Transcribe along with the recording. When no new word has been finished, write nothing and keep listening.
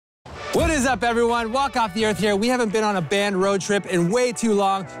What is up, everyone? Walk Off the Earth here. We haven't been on a band road trip in way too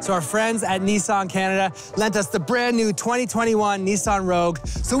long, so our friends at Nissan Canada lent us the brand new 2021 Nissan Rogue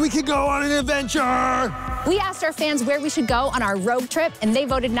so we could go on an adventure. We asked our fans where we should go on our road trip, and they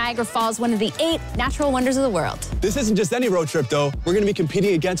voted Niagara Falls one of the 8 natural wonders of the world. This isn't just any road trip, though. We're going to be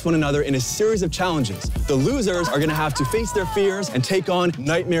competing against one another in a series of challenges. The losers are going to have to face their fears and take on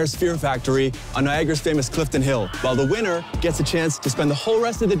Nightmare's Fear Factory on Niagara's famous Clifton Hill, while the winner gets a chance to spend the whole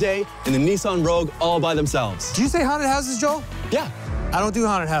rest of the day in the Nissan Rogue all by themselves. Did you say haunted houses, Joel? Yeah. I don't do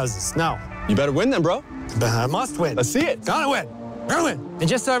haunted houses, no. You better win then, bro. I must win. Let's see it. Gotta win. Gotta win. And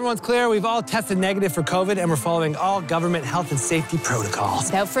just so everyone's clear, we've all tested negative for COVID, and we're following all government health and safety protocols.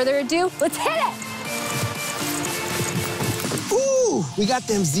 Without further ado, let's hit it! Ooh, we got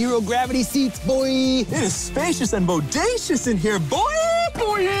them zero-gravity seats, boy. It is spacious and bodacious in here, boy.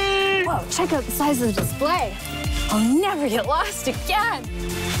 Whoa, check out the size of the display. I'll never get lost again.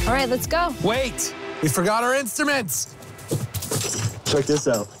 All right, let's go. Wait, we forgot our instruments. Check this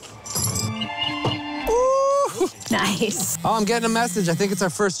out. Ooh. Nice. Oh, I'm getting a message. I think it's our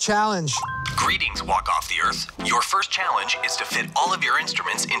first challenge. Greetings, Walk Off the Earth. Your first challenge is to fit all of your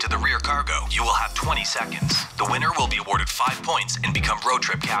instruments into the rear cargo. You will have 20 seconds. The winner will be awarded 5 points and become road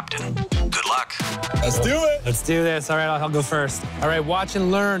trip captain. Good luck. Let's do it. Let's do this. All right, I'll go first. All right, watch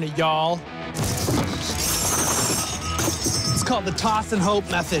and learn, y'all. It's called the toss and hope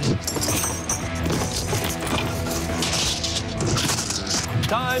method.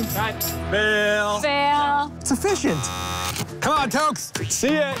 Time. Fail. Fail. It's efficient. Come on, Tokes. See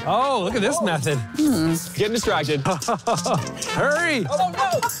it. Oh, look at this method. Getting distracted. Hurry. Oh,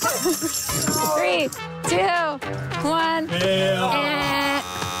 no. 3, 2, 1. Fail. And...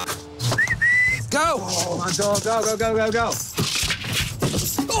 Go. Come on, Joel. Go.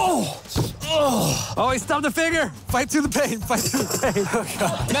 Oh, he stubbed a finger. Fight through the pain. Fight through the pain. Oh,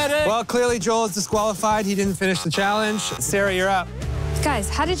 God. Medic. Well, clearly Joel is disqualified. He didn't finish the challenge. Sarah, you're up. Guys,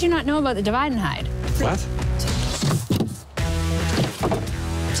 how did you not know about the divide and hide? What?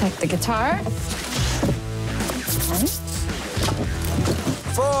 Check the guitar.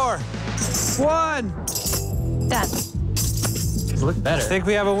 4, 1. Done. Look better. I think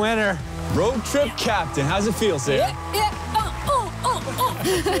we have a winner. Road trip captain. How's it feel, Sarah? Yeah.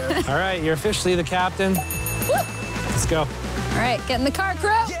 All right, you're officially the captain. Let's go. All right, get in the car, crew.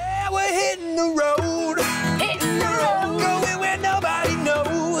 Yeah, we're hitting the road. Hitting the road. Going where nobody knows.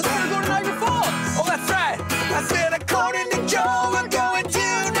 We're going to Niagara Falls. Oh, that's right. I said, according to Joe, we're going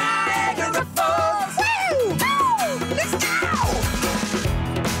to Niagara Falls. Woo! Woo! Let's go!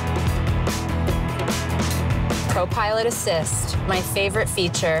 ProPILOT Assist, my favorite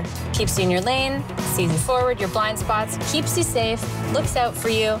feature. Keeps you in your lane, sees you forward, your blind spots, keeps you safe, looks out for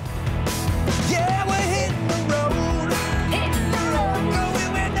you. Yeah, we're hitting the road. Hitting the road.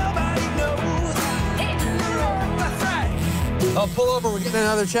 Going where nobody knows. Hitting the road. That's right. Oh, pull over. We're getting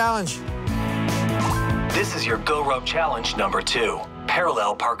another challenge. This is your Go Rogue Challenge number 2.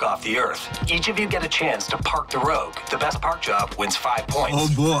 Parallel Park Off the Earth. Each of you get a chance to park the Rogue. The best park job wins 5 points. Oh,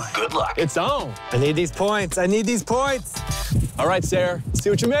 boy. Good luck. It's on. I need these points. I need these points. All right, Sarah. See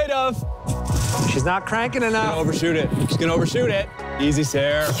what you're made of. She's not cranking enough. Overshoot it. She's gonna overshoot it. Easy,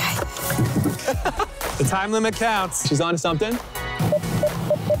 Sarah. The time limit counts. She's on to something.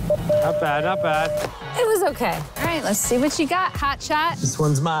 Not bad, not bad. It was okay. All right, let's see what you got, hot shot. This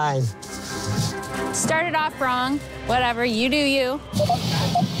one's mine. Started off wrong. Whatever, you do you.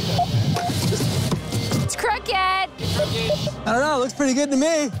 It's crooked. I don't know, it looks pretty good to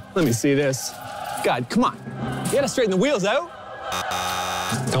me. Let me see this. God, come on. You gotta straighten the wheels out.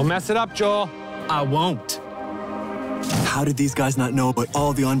 Don't mess it up, Joel. I won't. How did these guys not know about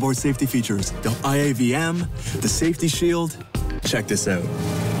all the onboard safety features? The IAVM, the safety shield. Check this out.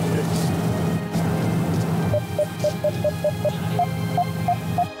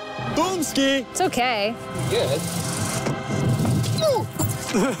 Boom ski. It's okay. Good.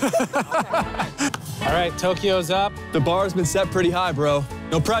 All right, Tokyo's up. The bar's been set pretty high, bro.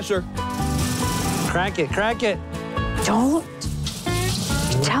 No pressure. Crank it, crank it. Don't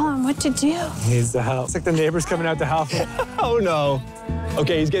tell him what to do. Needs the help. It's like the neighbor's coming out to help. Oh, no.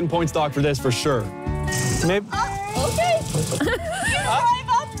 Okay, he's getting point stock for this for sure. Maybe. Okay. Drive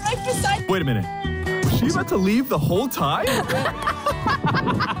up right beside. Wait a minute. Was she about to leave the whole time?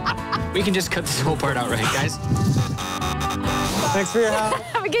 We can just cut this whole part out, right, guys? Thanks for your help.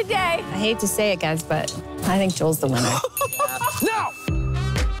 Have a good day. I hate to say it, guys, but I think Joel's the winner. No!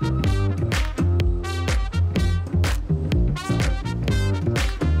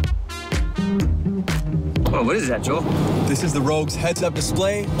 Oh, what is that, Joel? This is the Rogue's heads-up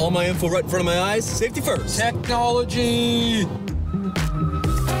display. All my info right in front of my eyes. Safety first. Technology!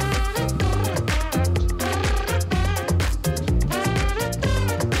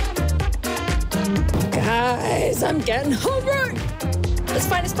 I'm getting hungry. Let's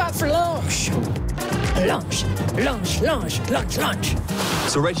find a spot for lunch. Lunch, lunch, lunch, lunch, lunch.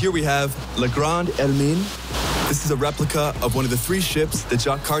 So right here we have La Grande Hermine. This is a replica of one of the 3 ships that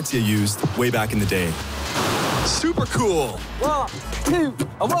Jacques Cartier used way back in the day. Super cool. 1, 2,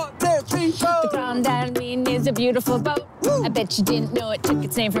 1, 2, 3, 4. The Grande Hermine is a beautiful boat. I bet you didn't know it took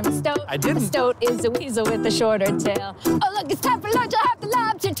its name from a stoat. I didn't. A stoat is a weasel with a shorter tail. Oh, look, it's time for lunch. I'll have the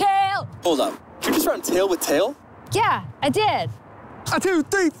lobster tail. Hold up. Did you just run tail with tail? Yeah, I did. 1, 2,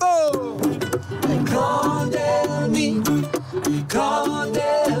 3, 4. Grande Hermine, Grande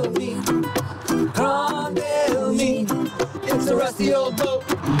Hermine, Grande Hermine. It's a rusty old boat.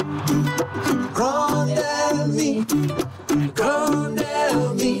 Grande Hermine, Grande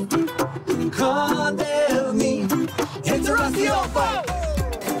Hermine, Grande Hermine. It's a rusty old boat.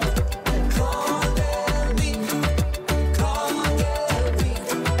 Grande Hermine, Grande Hermine,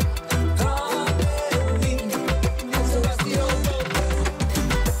 Grande Hermine. It's a rusty old boat.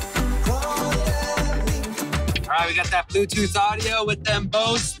 Grande Hermine. All right, we got that Bluetooth audio with them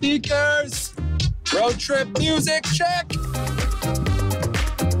Bose speakers. Road trip music, check.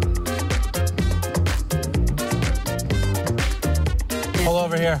 Pull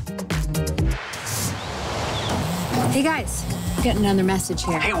over here. Hey, guys. I'm getting another message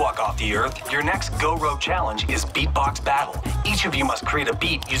here. Hey, Walk Off the Earth. Your next Go Road challenge is Beatbox Battle. Each of you must create a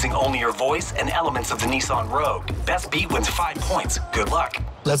beat using only your voice and elements of the Nissan Rogue. Best beat wins 5 points. Good luck.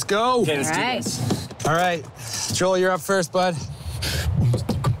 Let's go. Okay, let's All do right. this. All right. Joel, you're up first, bud.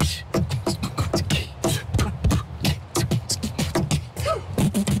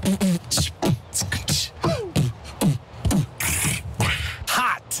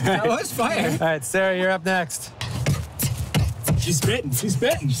 Hot. That was fire. All right, Sarah, you're up next. She's spitting. She's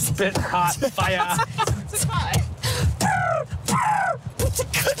spitting. Spit hot fire.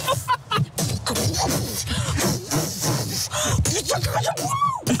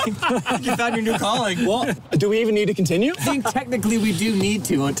 You found your new calling. Well, Do we even need to continue? I think technically we do need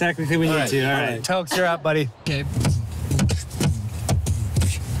to. Technically, we need to. All right. Tokes, you're up, buddy. Okay.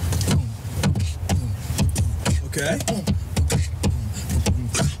 Okay.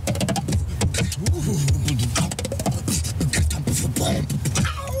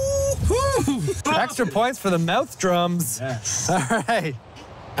 Extra points for the mouth drums. Yes. All right.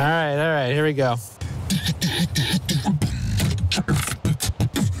 All right, all right. Here we go.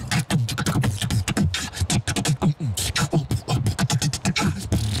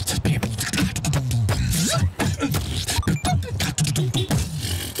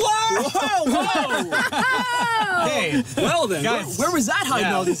 Hey, well then, Guys. where was that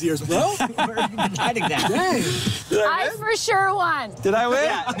hiding all these years, bro? Where have you been hiding that? I for sure won. Did I win?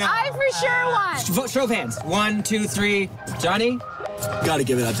 I for sure won. Show of hands. 1, 2, 3. Johnny? Gotta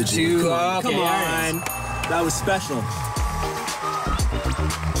give it up to G. 2. Come on. Okay, Come all on. right. That was special.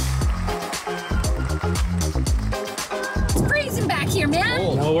 It's freezing back here,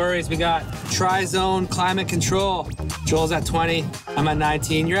 man. No worries. We got tri-zone climate control. Joel's at 20. I'm at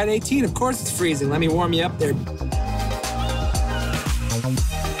 19. You're at 18. Of course it's freezing. Let me warm you up there.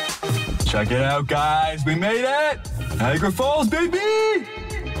 Check it out, guys. We made it. Niagara Falls, baby.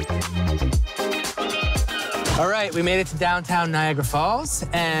 All right, we made it to downtown Niagara Falls,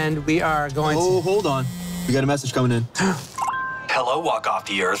 and we are going to... Oh, hold on. We got a message coming in. Hello, Walk Off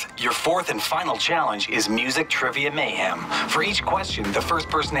the Earth. Your 4th and final challenge is Music Trivia Mayhem. For each question, the first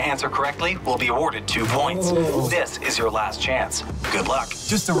person to answer correctly will be awarded 2 points. This is your last chance. Good luck.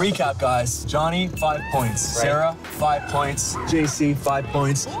 Just to recap, guys. Johnny, 5 points. Sarah, 5 points. JC, 5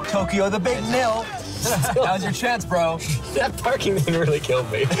 points. Tokyo, the big nil. Now's your chance, bro. That parking thing really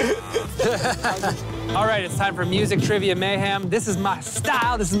killed me. All right, it's time for Music Trivia Mayhem. This is my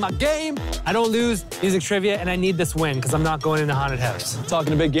style. This is my game. I don't lose music trivia, and I need this win because I'm not going in a haunted house.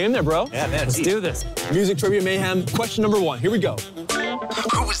 Talking a big game there, bro. Yeah, man. Let's do this. Music Trivia Mayhem. Question number 1. Here we go.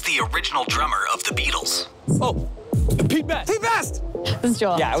 Who was the original drummer of the Beatles? Oh, Pete Best. Pete Best! This is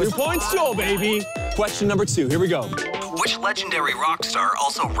Joel. Yeah, it was 2 points, Joel, baby. Question number 2. Here we go. Which legendary rock star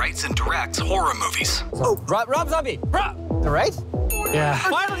also writes and directs horror movies? Rob Zombie. Rob. All right? Yeah.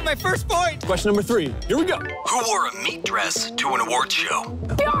 Finally, my first point. Question number 3. Here we go. Who wore a meat dress to an awards show?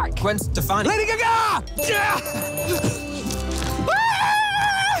 Bjork. Gwen Stefani. Lady Gaga! Yeah!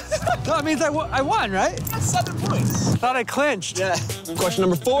 No, that means I won, right? 7 points. Thought I clinched. Yeah. Question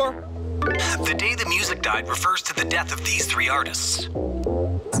number 4. The day the music died refers to the death of these 3 artists.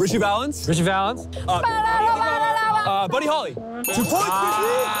 Richie Valens. Richie Valens. Buddy Holly. 2 points,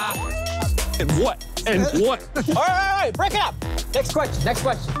 baby. And what? And what? All right, break it up. Next question, next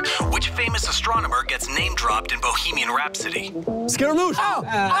question. Which famous astronomer gets name-dropped in Bohemian Rhapsody? Scaramouche.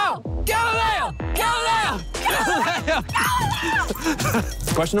 Galileo! Galileo!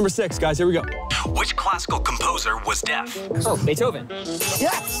 Question number 6, guys. Here we go. Which classical composer was deaf? Oh, Beethoven.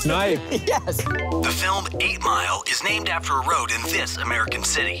 Yes. Nice. Yes. The film 8 Mile is named after a road in this American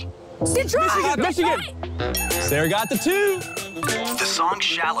city. Detroit! Michigan. Sarah got the 2. The song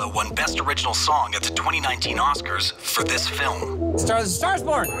Shallow won Best Original Song at the 2019 Oscars for this film.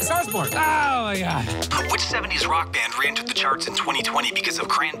 Starsborn. Oh my God. Which 70s rock band re-entered the charts in 2020 because of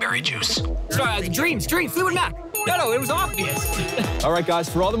Cranberry Juice? Dreams, Fleetwood Mac. No, it was obvious. All right, guys,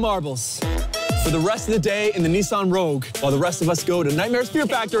 for all the marbles. For the rest of the day in the Nissan Rogue, while the rest of us go to Nightmare's Fear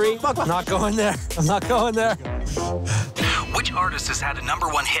Factory. I'm not going there. I'm not going there. Which artist has had a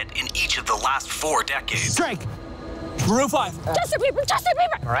 #1 hit in each of the last 4 decades? Drake. Maroon 5. Justin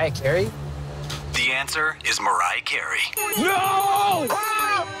Bieber! Mariah Carey. The answer is Mariah Carey. No!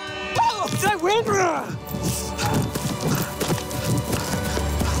 Did I win?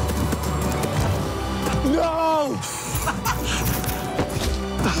 No!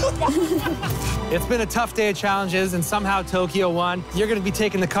 It's been a tough day of challenges, and somehow Tokyo won. You're going to be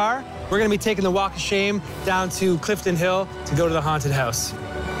taking the car. We're going to be taking the walk of shame down to Clifton Hill to go to the haunted house.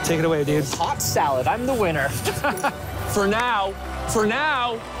 Take it away, dude. Hot salad. I'm the winner. For now.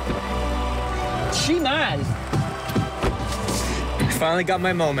 She mad. I finally got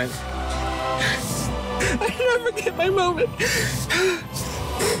my moment. I never get my moment.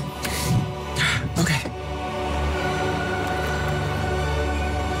 Okay.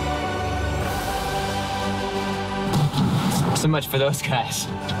 So much for those guys.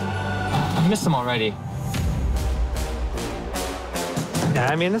 I missed them already. Yeah,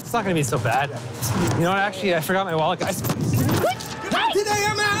 I mean, it's not going to be so bad. You know what? Actually, I forgot my wallet, guys. Today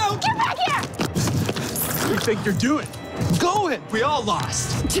I'm out! Get back here! What do you think you're doing? Going. We all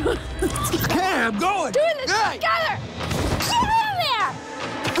lost. Okay, I'm going. Doing this together! Get in there!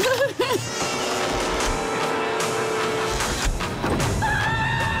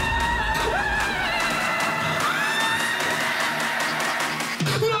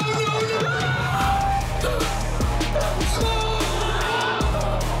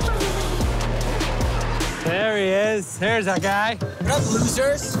 There he is. There's our guy. What up,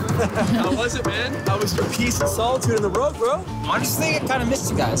 losers? How was it, man? How was your peace and solitude in the road, bro? Honestly, I kind of missed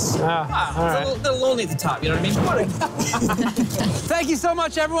you guys. All right. A little lonely at the top, you know what I mean? Thank you so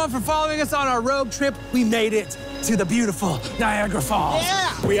much, everyone, for following us on our road trip. We made it to the beautiful Niagara Falls.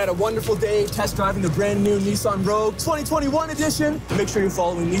 Yeah! We had a wonderful day test driving the brand new Nissan Rogue 2021 edition. Make sure you're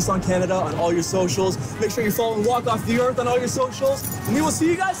following Nissan Canada on all your socials. Make sure you're following Walk Off the Earth on all your socials. And we will see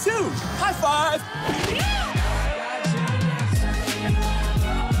you guys soon. High five!